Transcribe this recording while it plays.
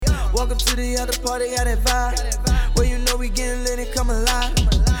Welcome to the other party, got that vibe. Well, you know we getting lit and come alive.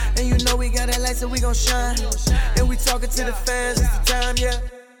 And you know we got that light, so we gon' shine. And we talking to the fans, it's the time, yeah.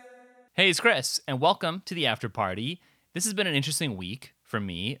 Hey, it's Chris, and welcome to the After Party. This has been an interesting week for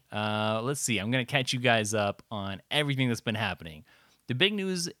me. Let's see, I'm going to catch you guys up on everything that's been happening. The big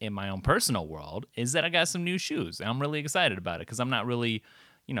news in my own personal world is that I got some new shoes, and I'm really excited about it because I'm not really,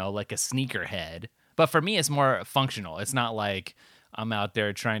 like a sneakerhead. But for me, it's more functional. It's not like I'm out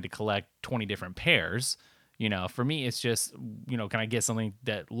there trying to collect 20 different pairs. For me, it's just, can I get something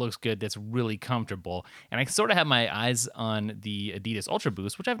that looks good, that's really comfortable? And I sort of have my eyes on the Adidas Ultra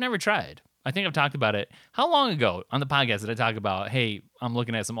Boost, which I've never tried. I think I've talked about it. How long ago on the podcast did I talk about, hey, I'm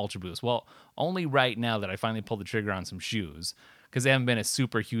looking at some Ultra Boost? Well, only right now that I finally pulled the trigger on some shoes, because they haven't been a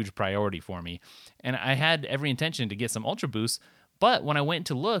super huge priority for me. And I had every intention to get some Ultra Boost, but when I went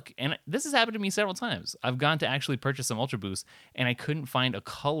to look, and this has happened to me several times, I've gone to actually purchase some Ultra Boost, and I couldn't find a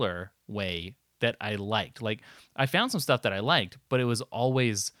colorway that I liked. Like, I found some stuff that I liked, but it was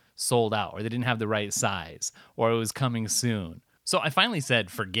always sold out, or they didn't have the right size, or it was coming soon. So I finally said,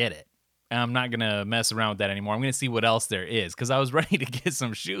 forget it. I'm not going to mess around with that anymore. I'm going to see what else there is, because I was ready to get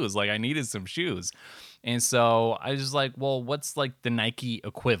some shoes. Like, I needed some shoes. And so I was just like, well, what's like the Nike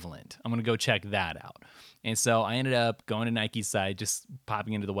equivalent? I'm going to go check that out. And so I ended up going to Nike's site, just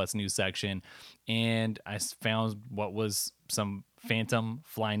popping into the What's New section, and I found what was some Phantom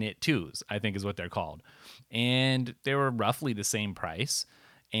Flyknit 2s, I think is what they're called. And they were roughly the same price.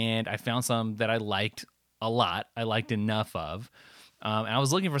 And I found some that I liked a lot. I liked enough of. And I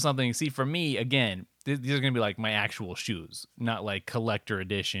was looking for something. See, for me, again, these are going to be like my actual shoes, not like collector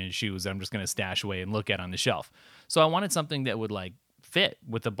edition shoes that I'm just going to stash away and look at on the shelf. So I wanted something that would like fit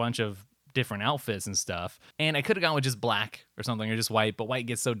with a bunch of different outfits and stuff. And I could have gone with just black or something, or just white, but white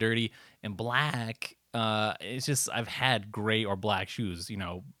gets so dirty, and black, it's just, I've had gray or black shoes,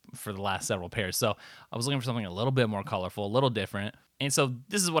 for the last several pairs. So I was looking for something a little bit more colorful, a little different. And so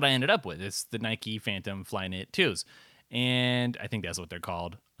this is what I ended up with. It's the Nike Phantom Flyknit 2s. And I think that's what they're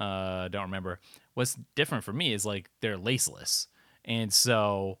called. Don't remember. What's different for me is like they're laceless. And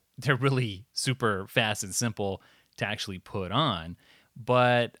so they're really super fast and simple to actually put on.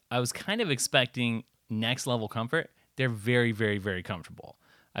 But I was kind of expecting next level comfort. They're very, very, very comfortable.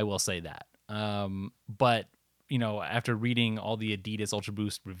 I will say that. But, after reading all the Adidas Ultra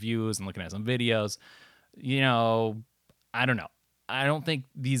Boost reviews and looking at some videos, I don't know. I don't think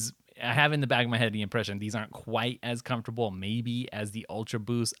these, I have in the back of my head the impression these aren't quite as comfortable maybe as the Ultra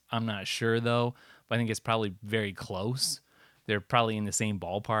Boost. I'm not sure though, but I think it's probably very close. They're probably in the same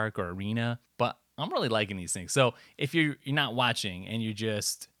ballpark or arena, but I'm really liking these things. So if you're not watching and you're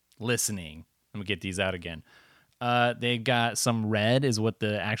just listening, let me get these out again. They got some red is what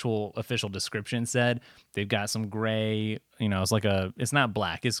the actual official description said. They've got some gray, it's not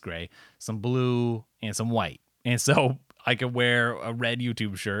black, it's gray, some blue and some white. And so I could wear a red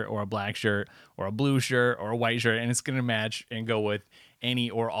YouTube shirt or a black shirt or a blue shirt or a white shirt, and it's going to match and go with any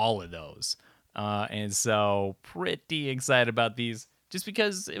or all of those. And so pretty excited about these just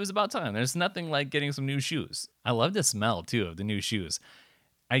because it was about time. There's nothing like getting some new shoes. I love the smell too of the new shoes.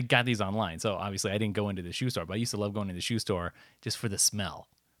 I got these online, so obviously I didn't go into the shoe store, but I used to love going to the shoe store just for the smell.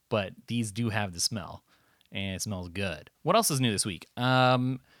 But these do have the smell, and it smells good. What else is new this week?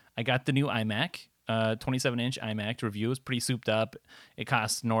 I got the new iMac. 27-inch iMac review. Is pretty souped up. It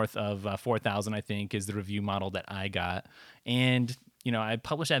costs north of $4,000, I think, is the review model that I got. And, I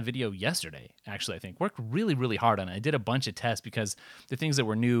published that video yesterday, actually, I think. Worked really, really hard on it. I did a bunch of tests because the things that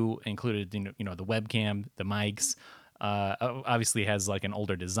were new included, the webcam, the mics. Obviously has like an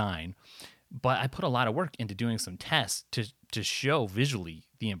older design. But I put a lot of work into doing some tests to show visually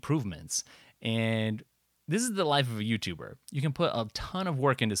the improvements. And this is the life of a YouTuber. You can put a ton of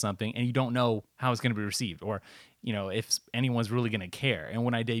work into something and you don't know how it's going to be received or, if anyone's really going to care. And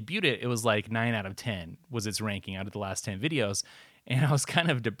when I debuted it, it was like 9 out of 10 was its ranking out of the last 10 videos. And I was kind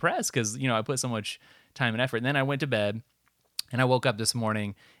of depressed because, I put so much time and effort. And then I went to bed and I woke up this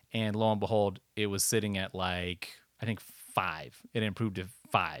morning and lo and behold, it was sitting at like, I think 5. It improved to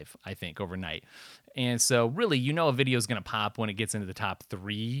 5, I think, overnight. And so really, a video is going to pop when it gets into the top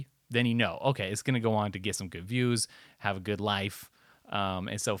 3. Then okay, it's going to go on to get some good views, have a good life.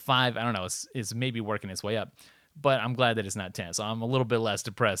 And so 5, I don't know, it's maybe working its way up. But I'm glad that it's not 10. So I'm a little bit less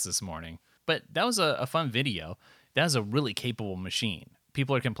depressed this morning. But that was a fun video. That was a really capable machine.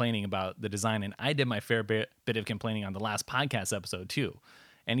 People are complaining about the design, and I did my fair bit of complaining on the last podcast episode too.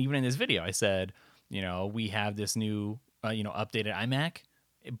 And even in this video, I said, we have this new, updated iMac,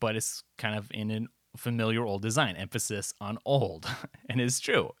 but it's kind of in an familiar old design, emphasis on old. And it's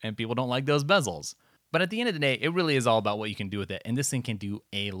true. And people don't like those bezels. But at the end of the day, it really is all about what you can do with it, and this thing can do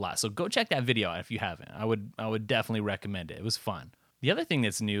a lot. So go check that video out if you haven't. I would definitely recommend it. It was fun. The other thing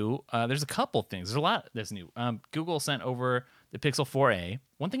that's new, there's a couple things. There's a lot that's new. Google sent over the Pixel 4a.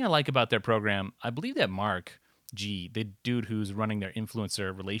 One thing I like about their program, I believe that Mark G, the dude who's running their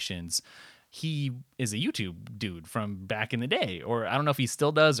influencer relations, he is a YouTube dude from back in the day, or I don't know if he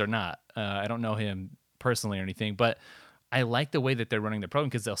still does or not. I don't know him personally or anything, but I like the way that they're running their program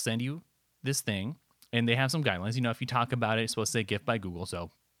because they'll send you this thing. And they have some guidelines. You know, if you talk about it, it's supposed to say gift by Google.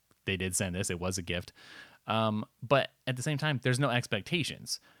 So they did send this. It was a gift. But at the same time, there's no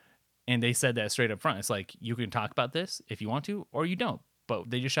expectations. And they said that straight up front. It's like, you can talk about this if you want to, or you don't. But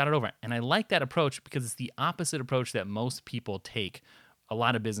they just shot it over. And I like that approach because it's the opposite approach that most people take. A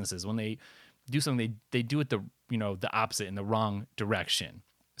lot of businesses, when they do something, they do it the opposite, in the wrong direction.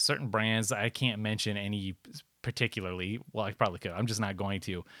 Certain brands, I can't mention any particularly. Well, I probably could. I'm just not going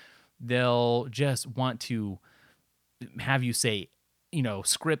to. They'll just want to have you say,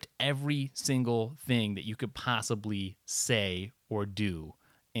 script every single thing that you could possibly say or do.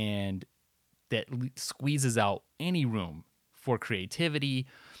 And that squeezes out any room for creativity.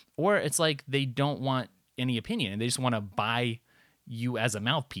 Or it's like they don't want any opinion and they just want to buy you as a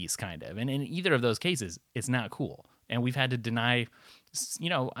mouthpiece, kind of. And in either of those cases, it's not cool. And we've had to deny,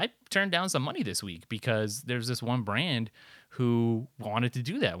 I turned down some money this week because there's this one brand who wanted to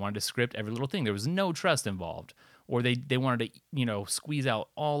do that, wanted to script every little thing. There was no trust involved, or they wanted to, squeeze out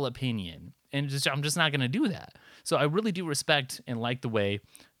all opinion. And I'm just not going to do that. So I really do respect and like the way,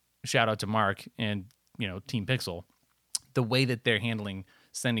 shout out to Mark and, Team Pixel, the way that they're handling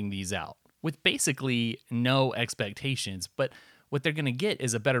sending these out with basically no expectations. But what they're going to get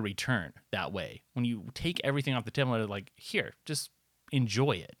is a better return that way. When you take everything off the table and like, here, just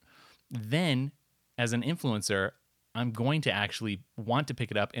enjoy it. Then as an influencer, I'm going to actually want to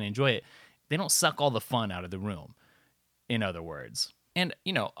pick it up and enjoy it. They don't suck all the fun out of the room, in other words. And,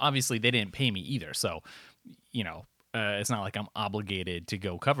 obviously they didn't pay me either. So, it's not like I'm obligated to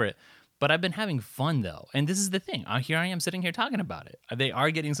go cover it. But I've been having fun, though. And this is the thing. Here I am sitting here talking about it. They are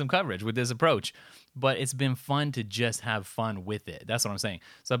getting some coverage with this approach. But it's been fun to just have fun with it. That's what I'm saying.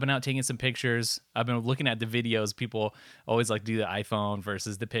 So I've been out taking some pictures. I've been looking at the videos. People always like to do the iPhone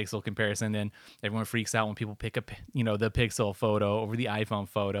versus the Pixel comparison. Then everyone freaks out when people pick up, the Pixel photo over the iPhone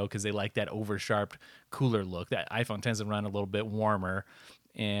photo because they like that over-sharped, cooler look. That iPhone tends to run a little bit warmer,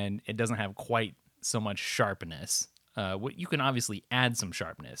 and it doesn't have quite so much sharpness. You can obviously add some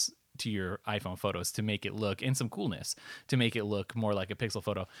sharpness to your iPhone photos to make it look, and some coolness to make it look more like a Pixel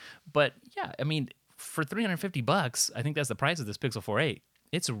photo. But yeah, I mean, for $350, I think that's the price of this Pixel 4a.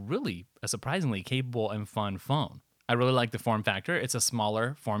 It's really a surprisingly capable and fun phone. I really like the form factor. It's a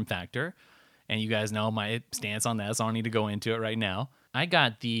smaller form factor, and you guys know my stance on that, so I don't need to go into it right now. I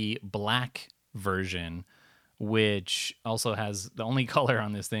got the black version, which also has, the only color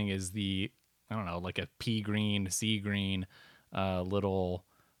on this thing is like a pea green, sea green, little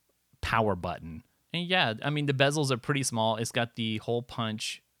power button. And yeah, I mean, the bezels are pretty small. It's got the hole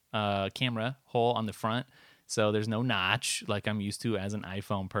punch camera hole on the front, so there's no notch like I'm used to as an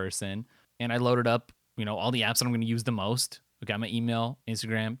iPhone person. And I loaded up, all the apps that I'm going to use the most. I got my email,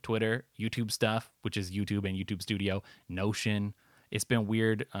 Instagram, Twitter, YouTube stuff, which is YouTube and YouTube Studio, Notion. It's been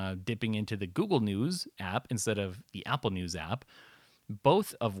weird dipping into the Google News app instead of the Apple News app,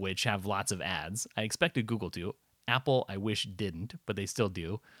 both of which have lots of ads. I expected Google to. Apple, I wish didn't, but they still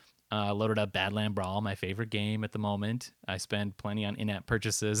do. Loaded up Badland Brawl, my favorite game at the moment. I spend plenty on in-app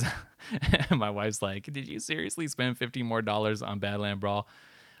purchases. My wife's like, did you seriously spend $50 more on Badland Brawl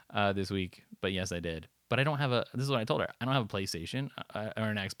this week? But yes, I did. But I don't have this is what I told her. I don't have a PlayStation or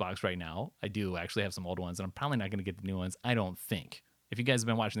an Xbox right now. I do actually have some old ones, and I'm probably not going to get the new ones, I don't think. If you guys have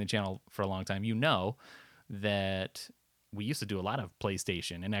been watching the channel for a long time, you know that we used to do a lot of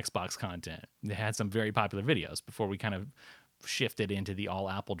PlayStation and Xbox content. They had some very popular videos before we kind of shifted into the all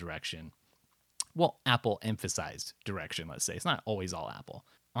Apple direction. Well, Apple emphasized direction, let's say. It's not always all Apple.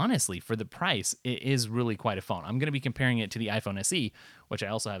 Honestly, for the price, it is really quite a phone. I'm going to be comparing it to the iPhone SE, which I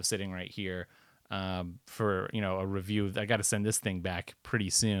also have sitting right here for a review. I got to send this thing back pretty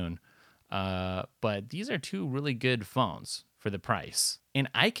soon. But these are two really good phones for the price. And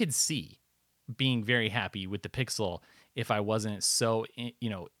I could see being very happy with the Pixel if I wasn't so,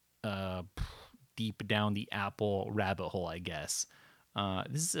 deep down the Apple rabbit hole, I guess.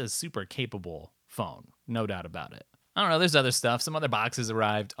 This is a super capable phone, no doubt about it. I don't know, there's other stuff. Some other boxes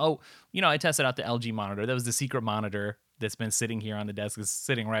arrived. Oh, I tested out the LG monitor. That was the secret monitor that's been sitting here on the desk. It's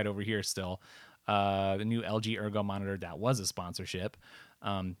sitting right over here still. The new LG Ergo monitor, that was a sponsorship.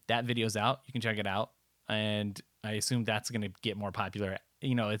 That video's out. You can check it out. And I assume that's going to get more popular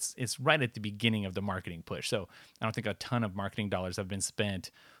it's right at the beginning of the marketing push. So I don't think a ton of marketing dollars have been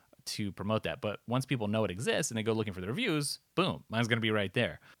spent to promote that. But once people know it exists and they go looking for the reviews, boom, mine's going to be right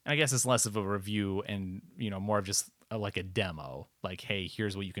there. And I guess it's less of a review and, more of just like a demo. Like, hey,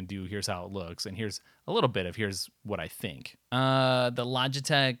 here's what you can do. Here's how it looks. And here's a little bit of here's what I think. The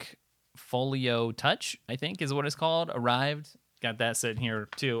Logitech Folio Touch, I think is what it's called, arrived. Got that sitting here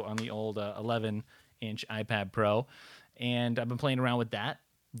too on the old 11-inch iPad Pro. And I've been playing around with that.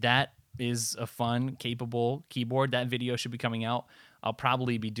 That is a fun, capable keyboard. That video should be coming out. I'll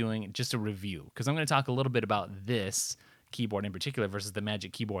probably be doing just a review because I'm going to talk a little bit about this keyboard in particular versus the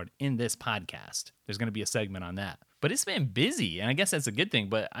Magic Keyboard in this podcast. There's going to be a segment on that. But it's been busy, and I guess that's a good thing.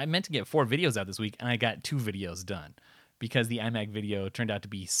 But I meant to get 4 videos out this week, and I got 2 videos done because the iMac video turned out to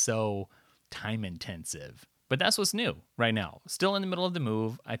be so time-intensive. But that's what's new right now. Still in the middle of the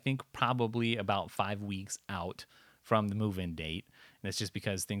move. I think probably about 5 weeks out from the move-in date. And that's just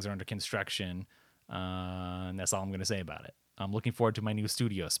because things are under construction, and that's all I'm going to say about it. I'm looking forward to my new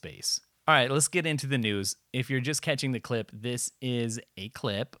studio space. All right, let's get into the news. If you're just catching the clip, this is a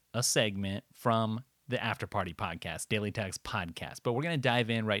segment from the After Party podcast, Daily Tags podcast. But we're going to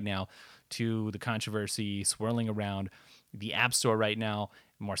dive in right now to the controversy swirling around the App Store right now,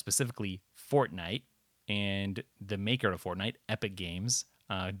 more specifically Fortnite and the maker of Fortnite, Epic Games,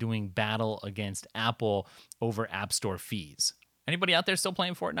 doing battle against Apple over App Store fees. Anybody out there still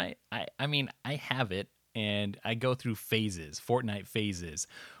playing Fortnite? I mean, I have it. And I go through Fortnite phases,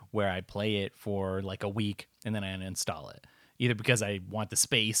 where I play it for like a week and then I uninstall it. Either because I want the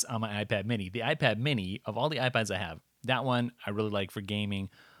space on my iPad mini. The iPad mini, of all the iPads I have, that one I really like for gaming,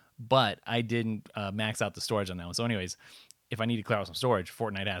 but I didn't max out the storage on that one. So anyways, if I need to clear out some storage,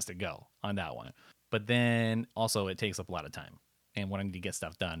 Fortnite has to go on that one. But then also it takes up a lot of time. And when I need to get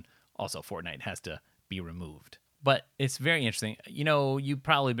stuff done, also Fortnite has to be removed. But it's very interesting. You've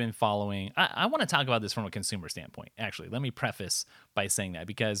probably been following. I want to talk about this from a consumer standpoint, actually. Let me preface by saying that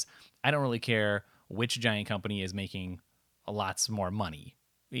because I don't really care which giant company is making lots more money,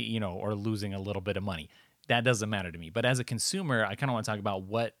 or losing a little bit of money. That doesn't matter to me. But as a consumer, I kind of want to talk about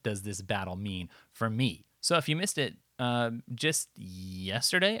what does this battle mean for me. So if you missed it just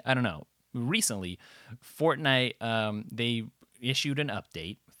yesterday, I don't know, recently, Fortnite, they issued an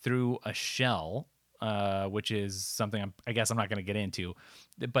update through a shell, which is something I guess I'm not going to get into,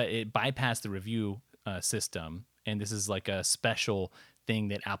 but it bypassed the review system. And this is like a special thing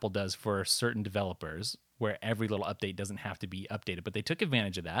that Apple does for certain developers where every little update doesn't have to be updated. But they took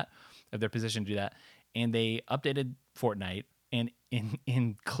advantage of that, of their position to do that. And they updated Fortnite and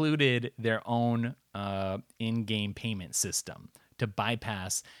included their own in-game payment system to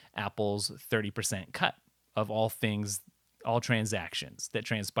bypass Apple's 30% cut of all things, all transactions that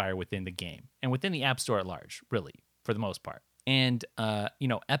transpire within the game and within the App Store at large, really, for the most part. And,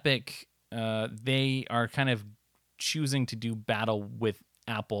 Epic, they are kind of choosing to do battle with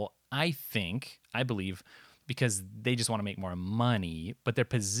Apple, I believe, because they just want to make more money, but they're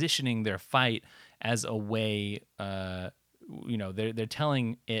positioning their fight as a way, they're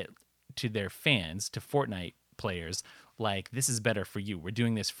telling it to their fans, to Fortnite players, like, this is better for you. We're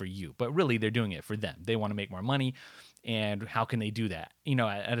doing this for you. But really, they're doing it for them. They want to make more money. And how can they do that?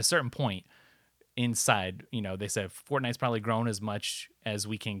 At a certain point inside, they said Fortnite's probably grown as much as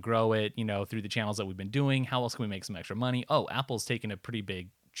we can grow it, through the channels that we've been doing. How else can we make some extra money? Oh, Apple's taking a pretty big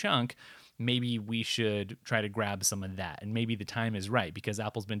chunk. Maybe we should try to grab some of that. And maybe the time is right because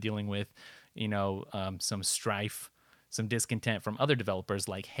Apple's been dealing with, some strife, some discontent from other developers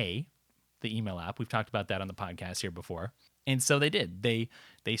like Hey, the email app. We've talked about that on the podcast here before. And so they did. They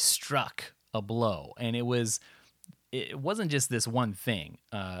struck a blow. And it wasn't just this one thing,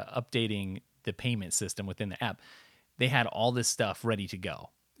 updating the payment system within the app. They had all this stuff ready to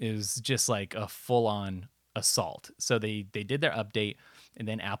go. It was just like a full-on assault. So they did their update, and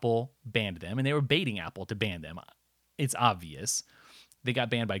then Apple banned them, and they were baiting Apple to ban them. It's obvious. They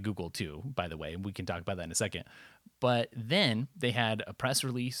got banned by Google too, by the way, and we can talk about that in a second. But then they had a press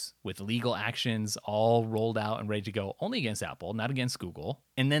release with legal actions all rolled out and ready to go, only against Apple, not against Google.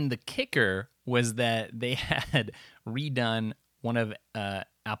 And then the kicker was that they had redone one of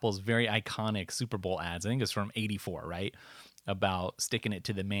Apple's very iconic Super Bowl ads. I think it's from '84, right? About sticking it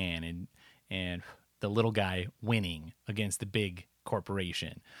to the man and the little guy winning against the big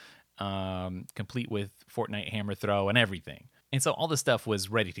corporation, complete with Fortnite hammer throw and everything. And so all the stuff was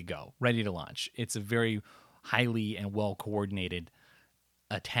ready to go, ready to launch. It's a very highly and well-coordinated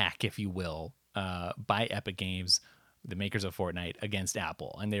attack, if you will, by Epic Games, the makers of Fortnite, against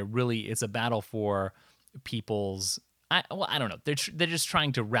Apple. And it's a battle for people's I don't know. They're just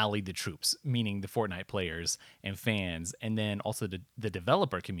trying to rally the troops, meaning the Fortnite players and fans, and then also the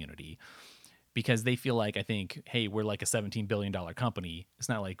developer community, because they feel like, I think, hey, we're like a $17 billion company. It's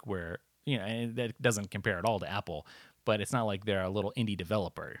not like we're, and that doesn't compare at all to Apple, but it's not like they're a little indie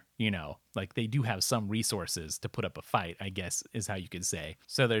developer, like they do have some resources to put up a fight, I guess is how you could say.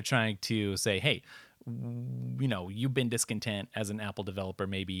 So they're trying to say, hey, you've been discontent as an Apple developer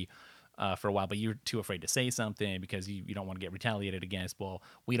maybe for a while, but you're too afraid to say something because you don't want to get retaliated against. Well,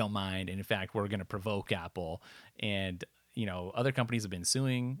 we don't mind. And in fact, we're going to provoke Apple. And other companies have been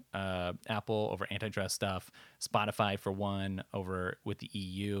suing Apple over antitrust stuff. Spotify, for one, over with the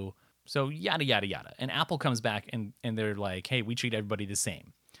EU. So yada, yada, yada. And Apple comes back and they're like, hey, we treat everybody the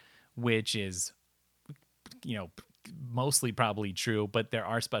same, which is, mostly probably true, but there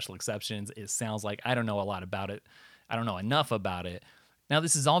are special exceptions. It sounds like I don't know a lot about it. I don't know enough about it. Now,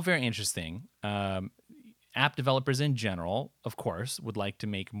 this is all very interesting. App developers in general, of course, would like to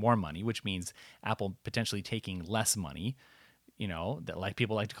make more money, which means Apple potentially taking less money, that like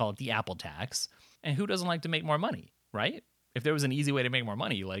people like to call it the Apple tax. And who doesn't like to make more money, right? If there was an easy way to make more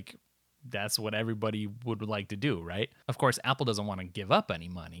money, like that's what everybody would like to do, right? Of course, Apple doesn't want to give up any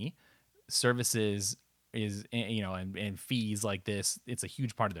money. Services is, and fees like this, it's a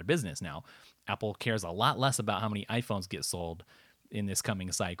huge part of their business now. Apple cares a lot less about how many iPhones get sold in this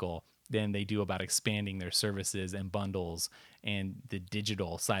coming cycle than they do about expanding their services and bundles and the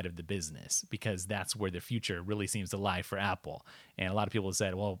digital side of the business, because that's where the future really seems to lie for Apple. And a lot of people have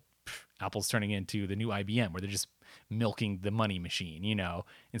said, well, Apple's turning into the new IBM, where they're just milking the money machine,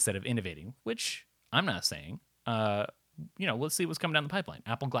 instead of innovating, which I'm not saying. Let's see what's coming down the pipeline.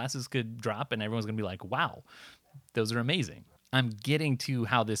 Apple glasses could drop and everyone's going to be like, wow, those are amazing. I'm getting to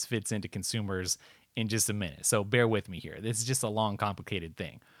how this fits into consumers in just a minute, so bear with me here. This is just a long, complicated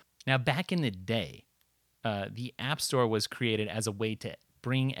thing. Now, back in the day, the App Store was created as a way to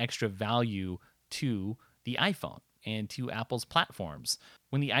bring extra value to the iPhone and to Apple's platforms.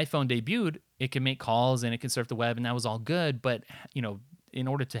 When the iPhone debuted, it could make calls and it could surf the web, and that was all good. But, in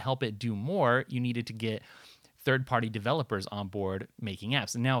order to help it do more, you needed to get third-party developers on board making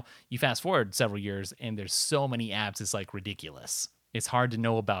apps. And now you fast forward several years, and there's so many apps, it's like ridiculous. It's hard to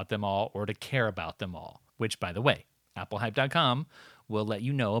know about them all or to care about them all, which, by the way, applehype.com will let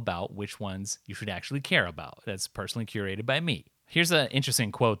you know about which ones you should actually care about. That's personally curated by me. Here's an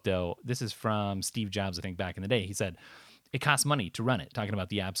interesting quote, though. This is from Steve Jobs, I think, back in the day. He said, it costs money to run it, talking about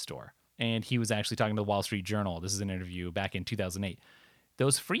the App Store. And he was actually talking to the Wall Street Journal. This is an interview back in 2008.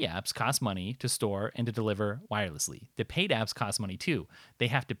 Those free apps cost money to store and to deliver wirelessly. The paid apps cost money too. They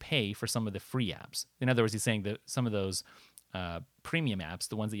have to pay for some of the free apps. In other words, he's saying that some of those premium apps,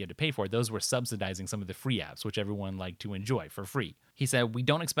 the ones that you had to pay for, those were subsidizing some of the free apps, which everyone liked to enjoy for free. He said, we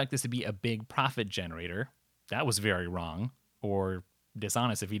don't expect this to be a big profit generator. That was very wrong, or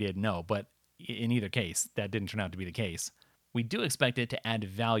dishonest if he didn't know, but in either case, that didn't turn out to be the case. We do expect it to add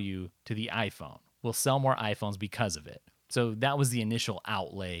value to the iPhone. We'll sell more iPhones because of it. So that was the initial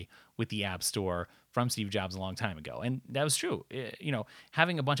outlay with the App Store from Steve Jobs a long time ago. And that was true.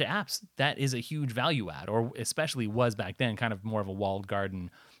 Having a bunch of apps, that is a huge value add, or especially was back then kind of more of a walled garden.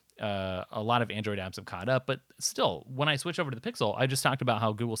 A lot of Android apps have caught up, but still, when I switch over to the Pixel, I just talked about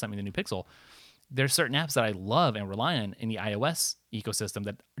how Google sent me the new Pixel. There's certain apps that I love and rely on in the iOS ecosystem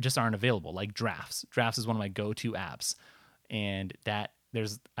that just aren't available, like Drafts. Drafts is one of my go-to apps. And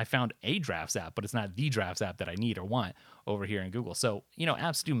I found a Drafts app, but it's not the Drafts app that I need or want over here in Google. So,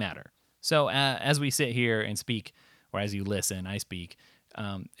 apps do matter. So as we sit here and speak, or as you listen, I speak,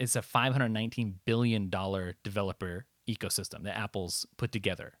 it's a $519 billion developer ecosystem that Apple's put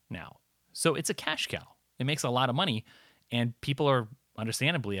together now. So it's a cash cow. It makes a lot of money, and people are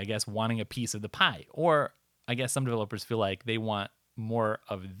understandably, I guess, wanting a piece of the pie. Or I guess some developers feel like they want more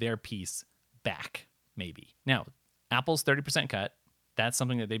of their piece back, maybe. Now, Apple's 30% cut, that's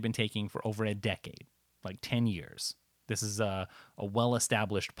something that they've been taking for over a decade, like 10 years. This is a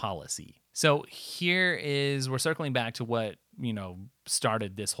well-established policy. So we're circling back to what,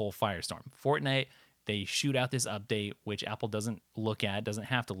 started this whole firestorm. Fortnite, they shoot out this update, which Apple doesn't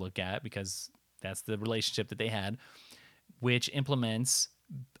have to look at, because that's the relationship that they had, which implements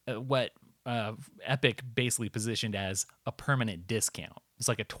what Epic basically positioned as a permanent discount. It's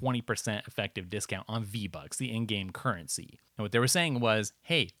like a 20% effective discount on V-Bucks, the in-game currency. And what they were saying was,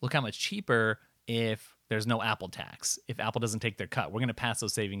 hey, look how much cheaper if there's no Apple tax. If Apple doesn't take their cut, we're going to pass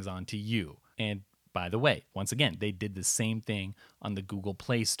those savings on to you. And by the way, once again, they did the same thing on the Google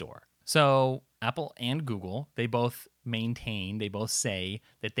Play Store. So Apple and Google, they both say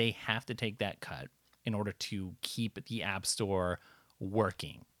that they have to take that cut in order to keep the App Store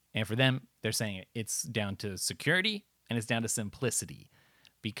working. And for them, they're saying it's down to security and it's down to simplicity,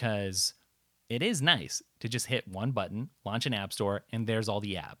 because it is nice to just hit one button, launch an app store, and there's all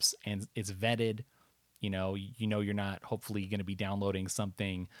the apps, and it's vetted. You're not hopefully going to be downloading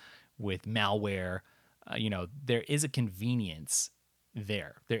something with malware. There is a convenience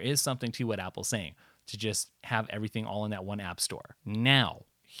there. There is something to what Apple's saying, to just have everything all in that one app store. Now,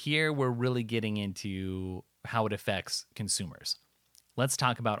 here we're really getting into how it affects consumers. Let's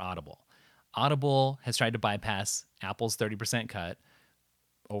talk about Audible. Audible has tried to bypass Apple's 30% cut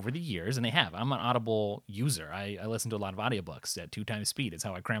over the years, and they have. I'm an Audible user. I listen to a lot of audiobooks at 2 times speed. It's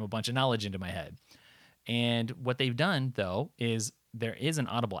how I cram a bunch of knowledge into my head. And what they've done, though, is there is an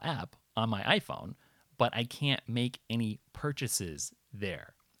Audible app on my iPhone, but I can't make any purchases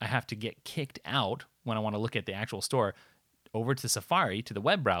there. I have to get kicked out when I want to look at the actual store over to Safari, to the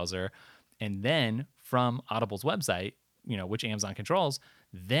web browser, and then from Audible's website, which Amazon controls,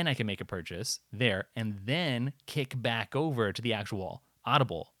 then I can make a purchase there and then kick back over to the actual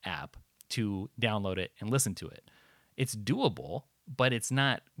Audible app to download it and listen to it. It's doable, but it's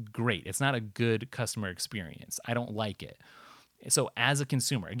not great. It's not a good customer experience. I don't like it. So as a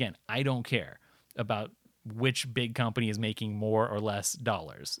consumer, again, I don't care about which big company is making more or less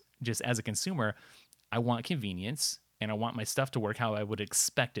dollars. Just as a consumer, I want convenience and I want my stuff to work how I would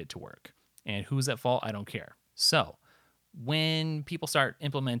expect it to work. And who's at fault? I don't care. So when people start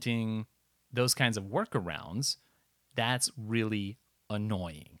implementing those kinds of workarounds, that's really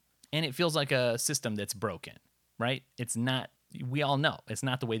annoying. And it feels like a system that's broken, right? It's not, we all know, it's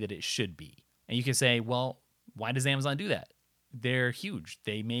not the way that it should be. And you can say, well, why does Amazon do that? They're huge.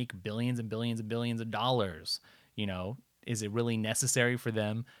 They make billions and billions and billions of dollars. Is it really necessary for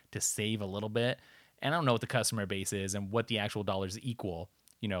them to save a little bit? And I don't know what the customer base is and what the actual dollars equal,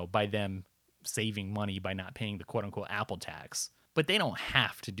 by them saving money by not paying the quote unquote Apple tax. But they don't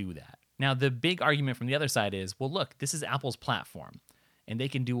have to do that. Now, the big argument from the other side is, well, look, this is Apple's platform and they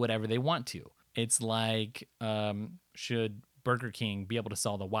can do whatever they want to. It's like, should Burger King be able to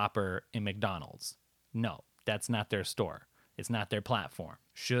sell the Whopper in McDonald's? No, that's not their store. It's not their platform.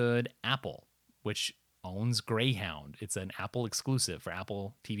 Should Apple, which owns Greyhound, it's an Apple exclusive for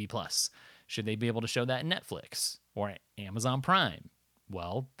Apple TV Plus, should they be able to show that in Netflix or Amazon Prime?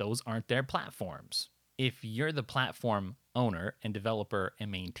 Well, those aren't their platforms. If you're the platform owner and developer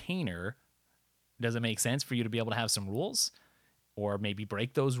and maintainer, does it make sense for you to be able to have some rules or maybe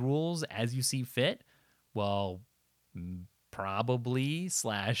break those rules as you see fit? Well, probably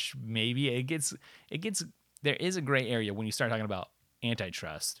 / maybe it gets there is a gray area when you start talking about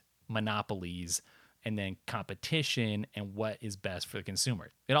antitrust, monopolies, and then competition and what is best for the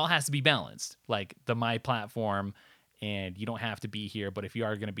consumer. It all has to be balanced, like the my platform, and you don't have to be here, but if you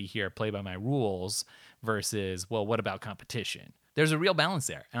are going to be here, play by my rules, versus, well, what about competition? There's a real balance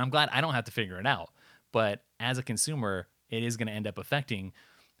there, and I'm glad I don't have to figure it out. But as a consumer, it is going to end up affecting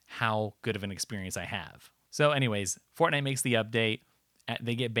how good of an experience I have. So anyways, Fortnite makes the update.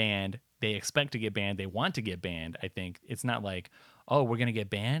 They get banned. They expect to get banned. They want to get banned, I think. It's not like, oh, we're going to get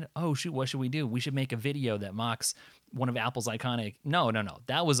banned? Oh, shoot, what should we do? We should make a video that mocks one of Apple's iconic... No.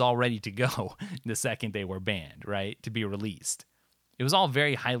 That was all ready to go the second they were banned, right? To be released. It was all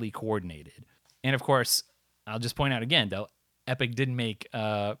very highly coordinated. And of course, I'll just point out again, though, Epic didn't make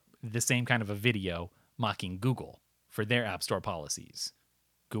the same kind of a video mocking Google for their App Store policies.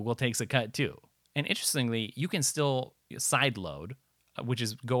 Google takes a cut too. And interestingly, you can still sideload, which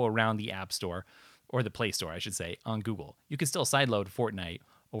is go around the App Store, or the Play Store, I should say, on Google. You can still sideload Fortnite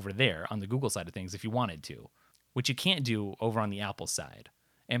over there on the Google side of things if you wanted to, which you can't do over on the Apple side.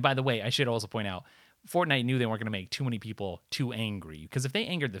 And by the way, I should also point out, Fortnite knew they weren't going to make too many people too angry, because if they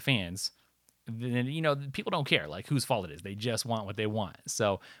angered the fans, then, people don't care, like, whose fault it is. They just want what they want.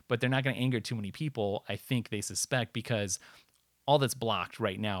 So, but they're not going to anger too many people, I think they suspect, because all that's blocked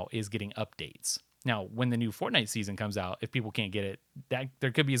right now is getting updates. Now, when the new Fortnite season comes out, if people can't get it, that there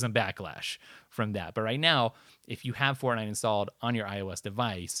could be some backlash from that. But right now, if you have Fortnite installed on your iOS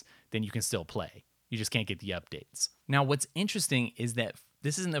device, then you can still play. You just can't get the updates. Now, what's interesting is that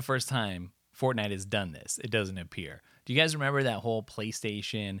this isn't the first time Fortnite has done this, it doesn't appear. Do you guys remember that whole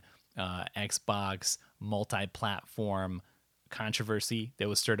PlayStation, Xbox, multi-platform controversy that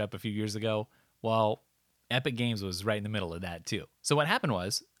was stirred up a few years ago? Well, Epic Games was right in the middle of that too. So what happened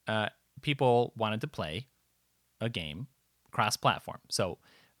was... people wanted to play a game cross-platform. So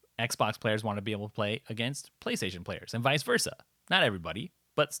Xbox players wanted to be able to play against PlayStation players and vice versa. Not everybody,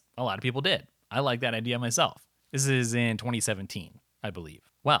 but a lot of people did. I like that idea myself. This is in 2017, I believe.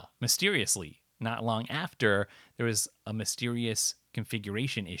 Well, mysteriously, not long after, there was a mysterious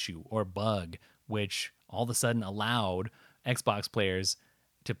configuration issue or bug, which all of a sudden allowed Xbox players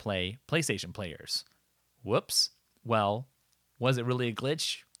to play PlayStation players. Whoops. Well, was it really a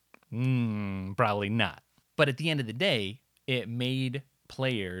glitch? Probably not. But at the end of the day, it made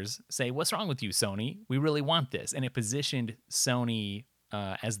players say, "What's wrong with you, Sony? We really want this." And it positioned Sony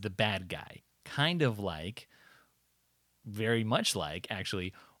as the bad guy. Kind of like, very much like,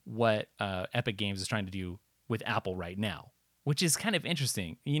 actually, what Epic Games is trying to do with Apple right now, which is kind of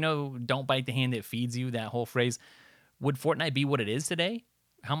interesting. Don't bite the hand that feeds you, that whole phrase. Would Fortnite be what it is today?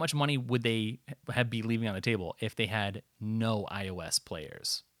 How much money would they be leaving on the table if they had no iOS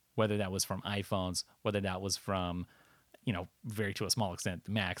players? Whether that was from iPhones, whether that was from, very to a small extent,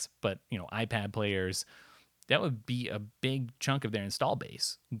 the Macs, but, iPad players, that would be a big chunk of their install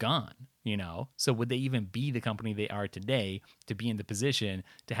base gone, So would they even be the company they are today, to be in the position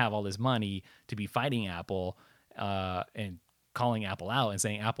to have all this money, to be fighting Apple and calling Apple out and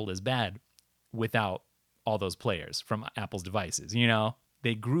saying Apple is bad without all those players from Apple's devices?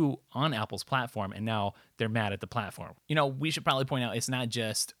 They grew on Apple's platform, and now they're mad at the platform. We should probably point out it's not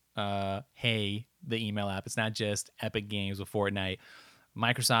just Hey, the email app. It's not just Epic Games with Fortnite.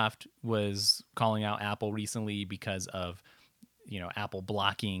 Microsoft was calling out Apple recently because of, Apple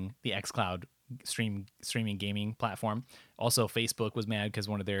blocking the xCloud streaming gaming platform. Also, Facebook was mad because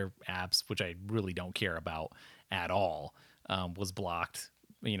one of their apps, which I really don't care about at all, was blocked.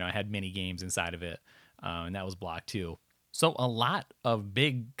 It had mini games inside of it, and that was blocked too. So a lot of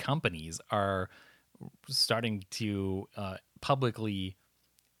big companies are starting to publicly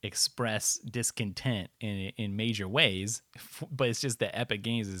express discontent in major ways, but it's just that Epic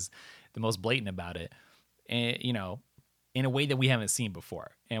Games is the most blatant about it, and in a way that we haven't seen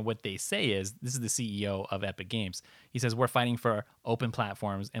before. And what they say is, this is the CEO of Epic Games. He says, "We're fighting for open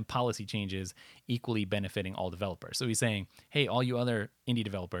platforms and policy changes equally benefiting all developers." So he's saying, hey, all you other indie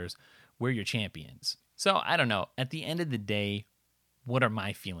developers, we're your champions. So I don't know. At the end of the day, what are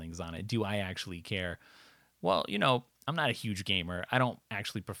my feelings on it? Do I actually care? Well, I'm not a huge gamer. I don't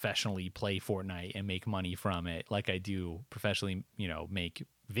actually professionally play Fortnite and make money from it like I do professionally, make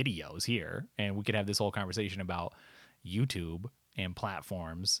videos here. And we could have this whole conversation about YouTube and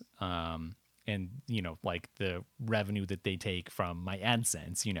platforms, and, like the revenue that they take from my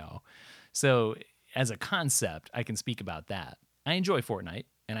AdSense, So as a concept, I can speak about that. I enjoy Fortnite,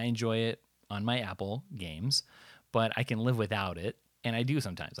 and I enjoy it on my Apple games, but I can live without it. And I do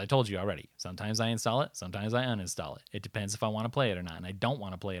sometimes. I told you already. Sometimes I install it. Sometimes I uninstall it. It depends if I want to play it or not. And I don't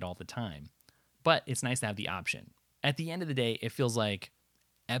want to play it all the time. But it's nice to have the option. At the end of the day, it feels like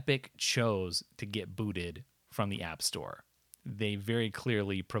Epic chose to get booted from the App Store. They very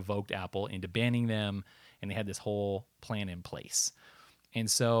clearly provoked Apple into banning them, and they had this whole plan in place. And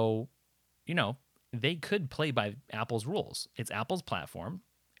so, they could play by Apple's rules. It's Apple's platform,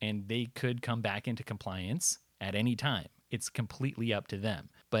 and they could come back into compliance at any time. It's completely up to them.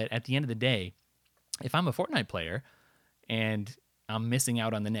 But at the end of the day, if I'm a Fortnite player and I'm missing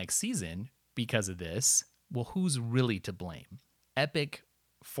out on the next season because of this, well, who's really to blame? Epic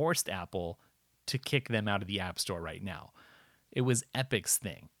forced Apple to kick them out of the App Store right now. It was Epic's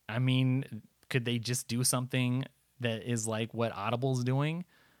thing. I mean, could they just do something that is like what Audible's doing?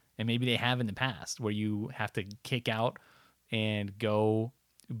 And maybe they have in the past, where you have to kick out and go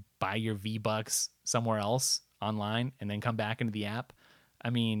buy your V-Bucks somewhere else online and then come back into the app.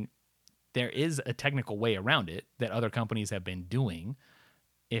 I mean, there is a technical way around it that other companies have been doing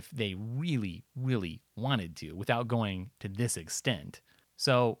if they really, really wanted to, without going to this extent.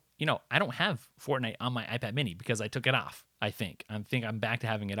 So, I don't have Fortnite on my iPad mini because I took it off, I think. I'm back to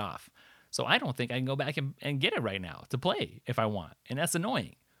having it off. So I don't think I can go back and get it right now to play if I want. And that's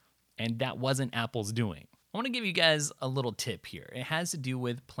annoying. And that wasn't Apple's doing. I want to give you guys a little tip here. It has to do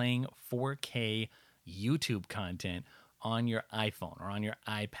with playing 4K YouTube content on your iPhone or on your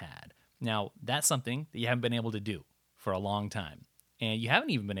iPad. Now, that's something that you haven't been able to do for a long time. And you haven't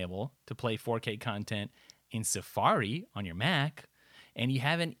even been able to play 4K content in Safari on your Mac. And you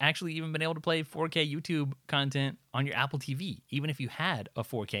haven't actually even been able to play 4K YouTube content on your Apple TV, even if you had a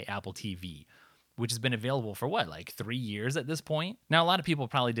 4K Apple TV, which has been available for like 3 years at this point. Now, a lot of people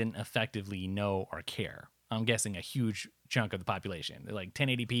probably didn't effectively know or care. I'm guessing a huge chunk of the population. They're like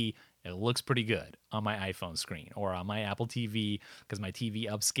 1080p, it looks pretty good on my iPhone screen or on my Apple TV because my TV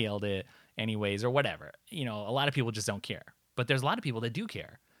upscaled it anyways or whatever. A lot of people just don't care. But there's a lot of people that do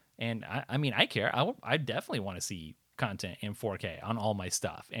care. And I mean, I care. I definitely want to see content in 4K on all my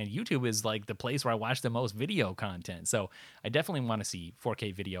stuff. And YouTube is like the place where I watch the most video content. So I definitely want to see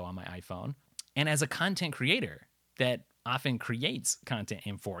 4K video on my iPhone. And as a content creator that often creates content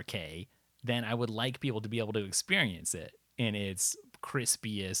in 4K, then I would like people to be able to experience it in its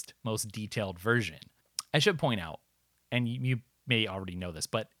crispiest, most detailed version. I should point out, and you may already know this,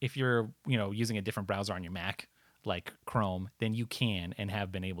 but if you're using a different browser on your Mac, like Chrome, then you can and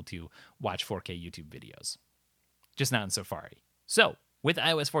have been able to watch 4K YouTube videos, just not in Safari. So with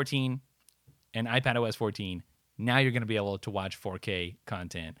iOS 14 and iPadOS 14, now you're going to be able to watch 4K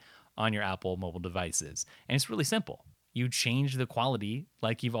content on your Apple mobile devices. And it's really simple. You change the quality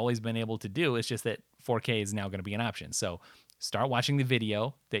like you've always been able to do. It's just that 4K is now going to be an option. So start watching the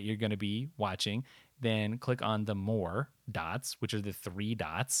video that you're going to be watching, then click on the more dots, which are the 3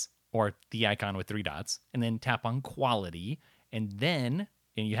 dots, or the icon with 3 dots, and then tap on quality. And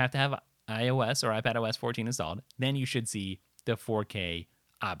you have to have iOS or iPadOS 14 installed. Then you should see the 4K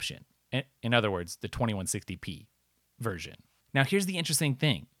option. In other words, the 2160p version. Now, here's the interesting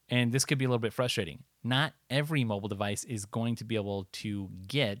thing, and this could be a little bit frustrating. Not every mobile device is going to be able to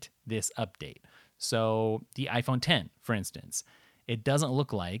get this update. So the iPhone 10, for instance, it doesn't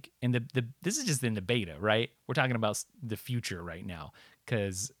look like, and this is just in the beta, right? We're talking about the future right now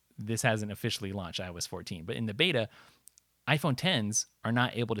because this hasn't officially launched iOS 14. But in the beta, iPhone 10s are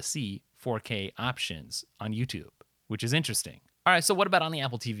not able to see 4K options on YouTube, which is interesting. All right, so what about on the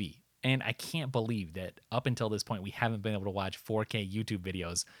Apple TV? And I can't believe that up until this point, we haven't been able to watch 4K YouTube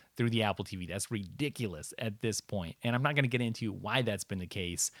videos through the Apple TV. That's ridiculous at this point. And I'm not going to get into why that's been the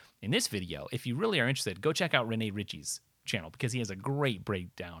case in this video. If you really are interested, go check out Rene Ritchie's channel because he has a great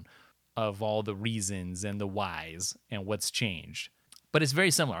breakdown of all the reasons and the whys and what's changed. But it's very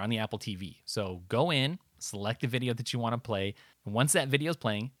similar on the Apple TV. So go in, select the video that you want to play. And once that video is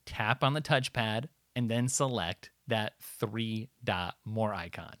playing, tap on the touchpad and then select that 3-dot more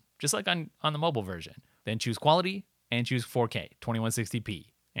icon, just like on the mobile version. Then choose quality and choose 4K, 2160p,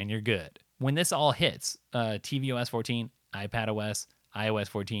 and you're good. When this all hits, tvOS 14, iPadOS, iOS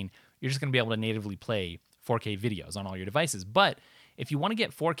 14, you're just going to be able to natively play 4K videos on all your devices. But if you want to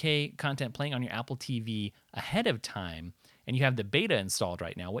get 4K content playing on your Apple TV ahead of time, and you have the beta installed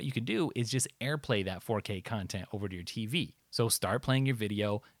right now, what you can do is just AirPlay that 4K content over to your TV. So start playing your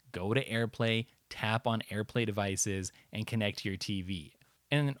video, go to AirPlay, tap on AirPlay devices, and connect to your TV.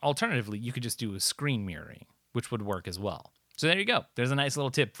 And alternatively, you could just do a screen mirroring, which would work as well. So there you go. There's a nice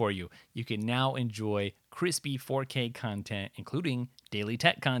little tip for you. You can now enjoy crispy 4K content, including daily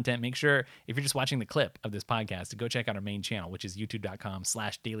tech content. Make sure, if you're just watching the clip of this podcast, to go check out our main channel, which is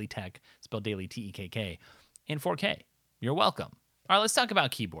youtube.com/dailytech, spelled daily TEKK, in 4K. You're welcome. All right, let's talk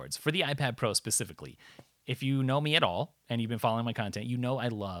about keyboards. For the iPad Pro specifically, if you know me at all and you've been following my content, you know I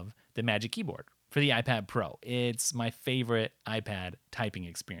love the Magic Keyboard for the iPad Pro. It's my favorite iPad typing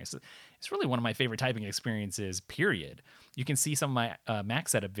experience. It's really one of my favorite typing experiences, period. You can see some of my Mac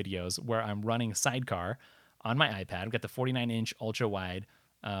setup videos where I'm running Sidecar on my iPad. I've got the 49-inch ultra-wide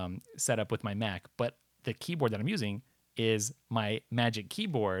set up with my Mac, but the keyboard that I'm using is my Magic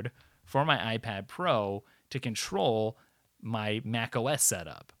Keyboard for my iPad Pro to control my Mac OS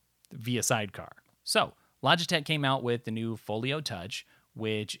setup via Sidecar. So Logitech came out with the new Folio Touch,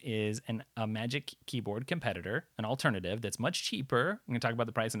 which is a Magic Keyboard competitor, an alternative that's much cheaper. I'm going to talk about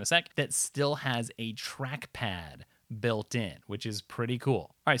the price in a sec, that still has a trackpad built in, which is pretty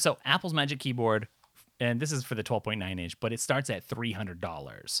cool. All right, so Apple's Magic Keyboard, and this is for the 12.9-inch, but it starts at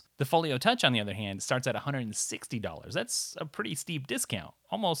 $300. The Folio Touch, on the other hand, starts at $160. That's a pretty steep discount,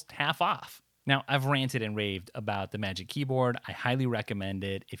 almost half off. Now, I've ranted and raved about the Magic Keyboard. I highly recommend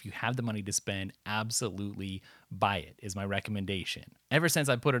it. If you have the money to spend, absolutely buy it, is my recommendation. Ever since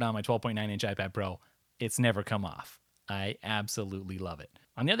I put it on my 12.9-inch iPad Pro, it's never come off. I absolutely love it.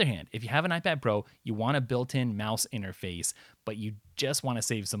 On the other hand, if you have an iPad Pro, you want a built-in mouse interface, but you just want to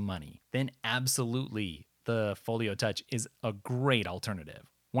save some money, then absolutely the Folio Touch is a great alternative.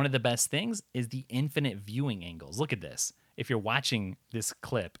 One of the best things is the infinite viewing angles. Look at this. If you're watching this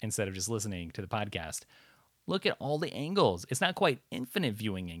clip instead of just listening to the podcast, look at all the angles. It's not quite infinite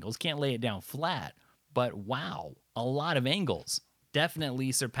viewing angles. Can't lay it down flat, but wow, a lot of angles.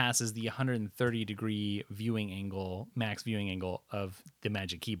 Definitely surpasses the 130-degree viewing angle, max viewing angle of the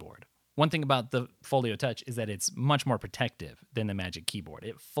Magic Keyboard. One thing about the Folio Touch is that it's much more protective than the Magic Keyboard.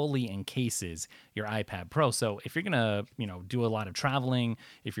 It fully encases your iPad Pro. So if you're gonna, do a lot of traveling,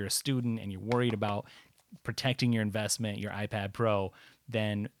 if you're a student and you're worried about protecting your investment, your iPad Pro,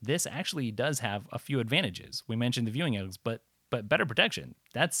 then this actually does have a few advantages. We mentioned the viewing angles, but better protection.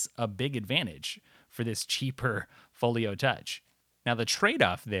 That's a big advantage for this cheaper Folio Touch. Now, the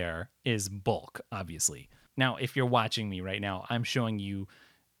trade-off there is bulk, obviously. Now, if you're watching me right now, I'm showing you,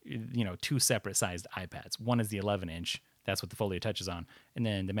 two separate sized iPads. One is the 11-inch. That's what the Folio Touch is on. And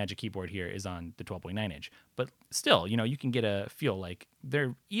then the Magic Keyboard here is on the 12.9-inch. But still, you can get a feel like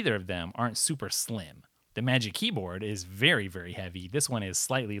either of them aren't super slim. The Magic Keyboard is very, very heavy. This one is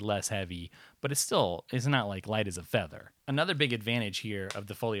slightly less heavy, but it's not like light as a feather. Another big advantage here of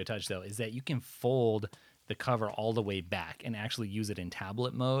the Folio Touch, though, is that you can fold the cover all the way back and actually use it in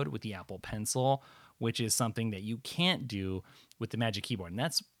tablet mode with the Apple Pencil, which is something that you can't do with the Magic Keyboard. And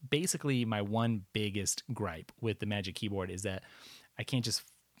that's basically my one biggest gripe with the Magic Keyboard, is that I can't just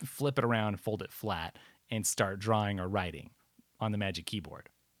flip it around, fold it flat, and start drawing or writing on the Magic Keyboard.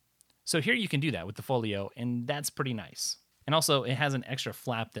 So here you can do that with the Folio, and that's pretty nice. And also, it has an extra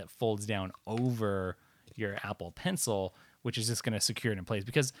flap that folds down over your Apple Pencil, which is just going to secure it in place.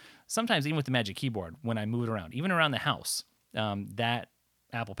 Because sometimes, even with the Magic Keyboard, when I move it around, even around the house, that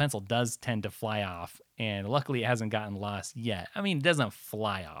Apple Pencil does tend to fly off. And luckily, it hasn't gotten lost yet. I mean, it doesn't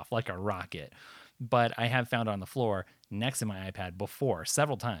fly off like a rocket, but I have found it on the floor next to my iPad before,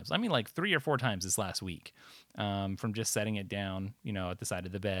 several times. I mean, like 3 or 4 times this last week, from just setting it down, at the side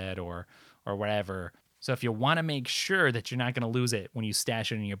of the bed or wherever. So if you want to make sure that you're not going to lose it when you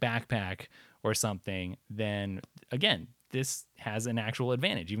stash it in your backpack or something, then again, this has an actual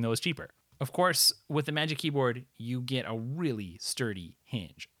advantage, even though it's cheaper. Of course, with the Magic Keyboard, you get a really sturdy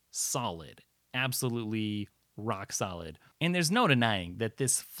hinge. Solid. Absolutely rock solid. And there's no denying that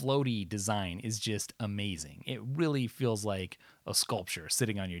this floaty design is just amazing. It really feels like a sculpture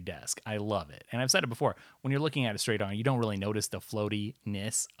sitting on your desk. I love it. And I've said it before, when you're looking at it straight on, you don't really notice the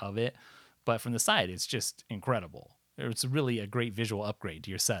floatiness of it. But from the side, it's just incredible. It's really a great visual upgrade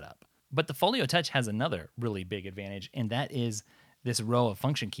to your setup. But the Folio Touch has another really big advantage, and that is this row of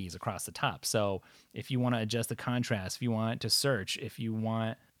function keys across the top. So if you want to adjust the contrast, if you want to search, if you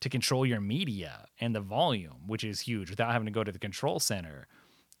want to control your media and the volume, which is huge, without having to go to the control center,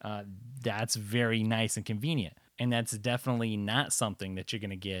 that's very nice and convenient. And that's definitely not something that you're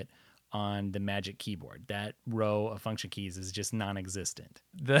going to get on the Magic Keyboard. That row of function keys is just non-existent.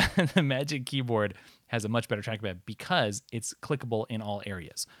 The Magic Keyboard has a much better trackpad because it's clickable in all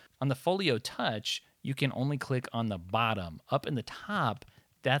areas. On the Folio Touch, you can only click on the bottom. Up in the top,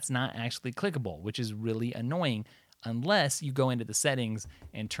 that's not actually clickable, which is really annoying unless you go into the settings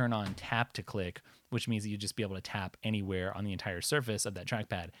and turn on tap to click, which means that you'll just be able to tap anywhere on the entire surface of that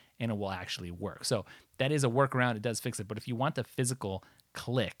trackpad and it will actually work. So that is a workaround. It does fix it. But if you want the physical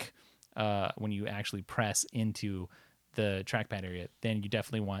click, when you actually press into the trackpad area, then you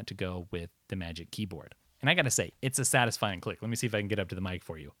definitely want to go with the Magic Keyboard. And I got to say, it's a satisfying click. Let me see if I can get up to the mic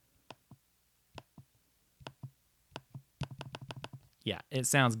for you. Yeah, it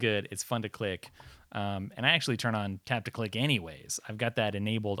sounds good. It's fun to click. And I actually turn on tap to click anyways. I've got that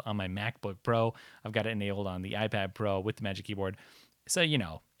enabled on my MacBook Pro. I've got it enabled on the iPad Pro with the Magic Keyboard. So,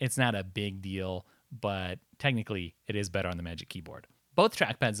 it's not a big deal, but technically it is better on the Magic Keyboard. Both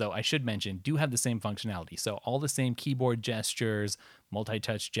trackpads, though, I should mention, do have the same functionality. So all the same keyboard gestures,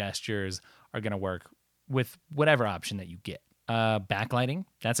 multi-touch gestures are going to work with whatever option that you get. Backlighting,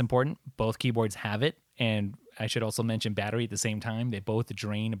 that's important. Both keyboards have it. And I should also mention battery at the same time. They both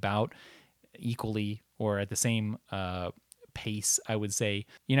drain about equally or at the same pace, I would say.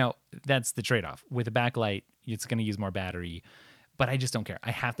 That's the trade-off. With a backlight, it's going to use more battery. But I just don't care.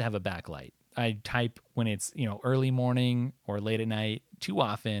 I have to have a backlight. I type when it's, early morning or late at night too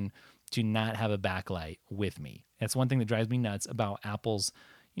often to not have a backlight with me. That's one thing that drives me nuts about Apple's,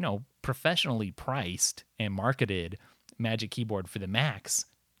 professionally priced and marketed Magic Keyboard for the Macs.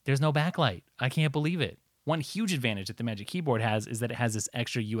 There's no backlight. I can't believe it. One huge advantage that the Magic Keyboard has is that it has this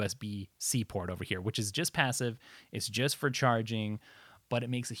extra USB-C port over here, which is just passive. It's just for charging, but it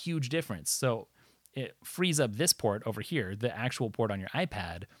makes a huge difference. So it frees up this port over here, the actual port on your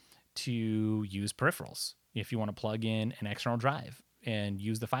iPad, to use peripherals. If you want to plug in an external drive and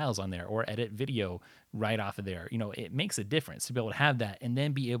use the files on there or edit video right off of there, it makes a difference to be able to have that and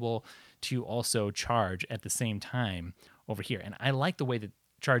then be able to also charge at the same time over here. And I like the way that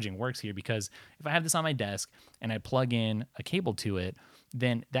charging works here because if I have this on my desk and I plug in a cable to it,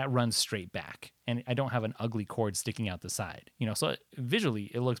 then that runs straight back and I don't have an ugly cord sticking out the side. So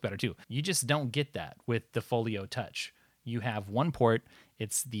visually it looks better too. You just don't get that with the Folio Touch. You have one port,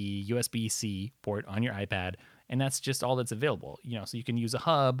 it's the USB-C port on your iPad, and that's just all that's available. So you can use a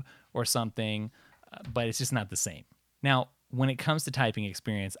hub or something, but it's just not the same. Now, when it comes to typing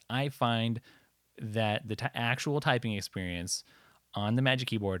experience, I find that the actual typing experience on the Magic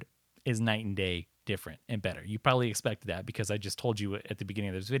Keyboard is night and day different and better. You probably expected that because I just told you at the beginning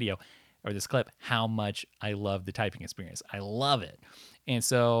of this video or this clip how much I love the typing experience. I love it. And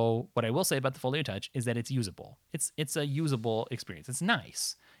so what I will say about the Folio Touch is that it's usable. It's a usable experience. It's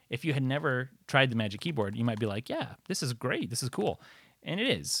nice. If you had never tried the Magic Keyboard, you might be like, yeah, this is great. This is cool. And it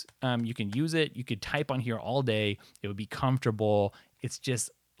is. You can use it. You could type on here all day. It would be comfortable. It's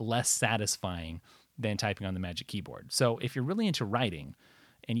just less satisfying than typing on the Magic Keyboard. So if you're really into writing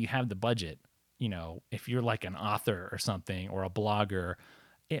and you have the budget, if you're like an author or something or a blogger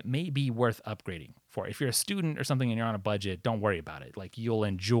it may be worth upgrading for. If you're a student or something and you're on a budget, don't worry about it. Like, you'll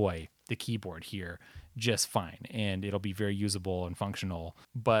enjoy the keyboard here just fine, and it'll be very usable and functional.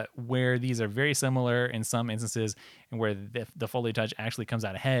 But where these are very similar in some instances, and where the Folio Touch actually comes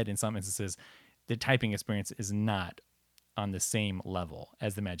out ahead in some instances, the typing experience is not on the same level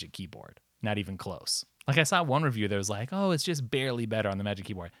as the Magic Keyboard. Not even close. Like, I saw one review that was like, oh, it's just barely better on the Magic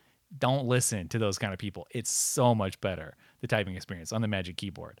Keyboard. Don't listen to those kind of people. It's so much better, the typing experience on the Magic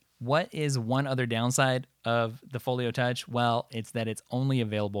Keyboard. What is one other downside of the Folio Touch? Well, it's that it's only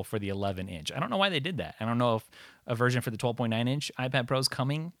available for the 11-inch. I don't know why they did that. I don't know if a version for the 12.9-inch iPad Pro is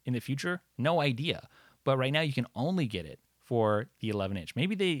coming in the future. No idea. But right now you can only get it for the 11-inch.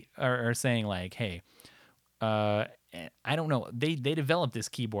 Maybe they are saying like, hey, I don't know. They developed this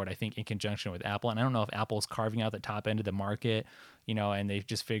keyboard, I think, in conjunction with Apple. And I don't know if Apple's carving out the top end of the market, and they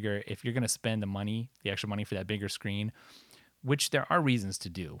just figure if you're going to spend the extra money for that bigger screen, which there are reasons to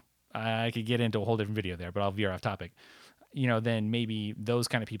do. I could get into a whole different video there, but I'll veer off topic. Then maybe those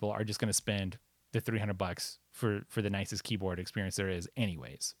kind of people are just going to spend the $300 for the nicest keyboard experience there is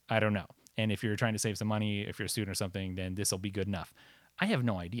anyways. I don't know. And if you're trying to save some money, if you're a student or something, then this will be good enough. I have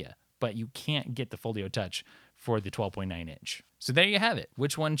no idea. But you can't get the Folio Touch for the 12.9-inch. So there you have it.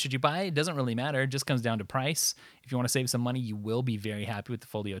 Which one should you buy? It doesn't really matter. It just comes down to price. If you want to save some money, you will be very happy with the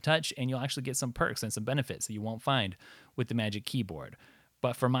Folio Touch, and you'll actually get some perks and some benefits that you won't find with the Magic Keyboard.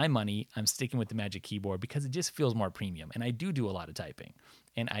 But for my money, I'm sticking with the Magic Keyboard because it just feels more premium. And I do a lot of typing.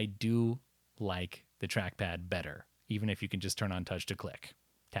 And I do like the trackpad better, even if you can just turn on touch to click,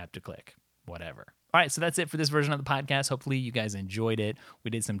 tap to click, whatever. All right, so that's it for this version of the podcast. Hopefully you guys enjoyed it.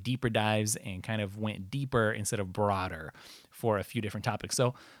 We did some deeper dives and kind of went deeper instead of broader for a few different topics.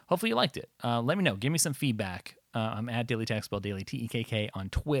 So hopefully you liked it. Let me know. Give me some feedback. I'm at Daily Tech, spelled Daily Tekk on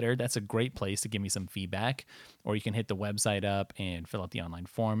Twitter. That's a great place to give me some feedback. Or you can hit the website up and fill out the online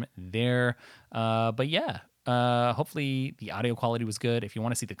form there. But yeah. Hopefully the audio quality was good. If you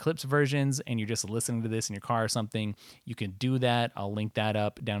want to see the clips versions and you're just listening to this in your car or something, you can do that. I'll link that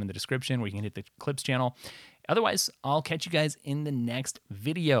up down in the description where you can hit the clips channel. Otherwise, I'll catch you guys in the next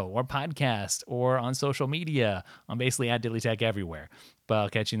video or podcast or on social media. I'm basically at Daily Tech everywhere, but I'll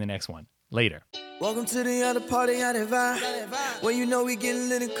catch you in the next one. Later. Welcome to the other party, out of vibe. When we getting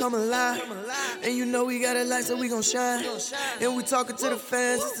lit and come alive. And we got a light, so we gon' shine. And we talking to the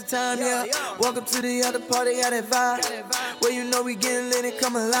fans, it's the time, yeah. Welcome to the other party, out of vibe. When we getting lit and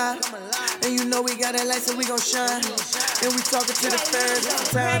come alive. And we got a light, so we gon' shine. And we talking to the fans,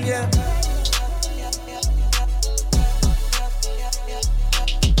 it's the time, yeah.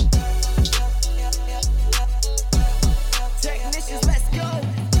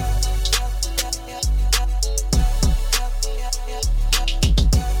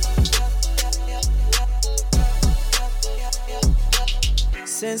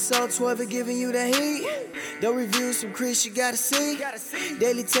 Senso 12 giving you the heat. The reviews from Chris you gotta see.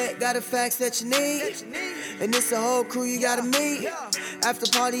 Daily Tech got the facts that you need. And it's the whole crew you gotta meet. After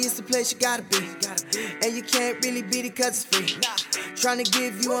party is the place you gotta be. And you can't really beat it cause it's free. Trying to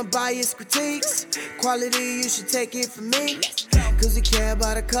give you unbiased critiques. Quality, you should take it from me. Cause we care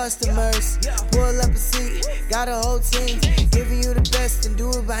about the customers. Pull up a seat, got a whole team. Giving you the best and do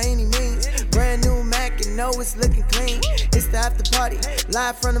it by any means. Brand new Mac and know it's looking clean. It's the after party,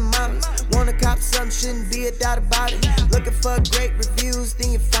 live from the mountains. Wanna cop something, shouldn't be a doubt about it. Looking for great reviews,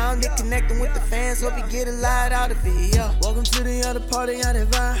 then you found it. Connecting with the fans, hope you get a lot out of it, yeah. Welcome to the other party, out of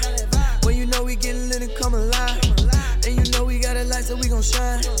vibe. When we getting lit and come alive. And we got a light, so we gon'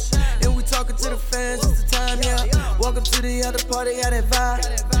 shine. And we talking to the fans, it's the time, yeah. Welcome to the other party, out of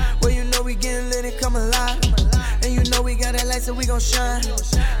vibe. When we getting lit and come alive. And we got a light, so we gon' shine.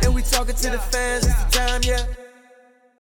 And we talking to the fans, it's the time, yeah.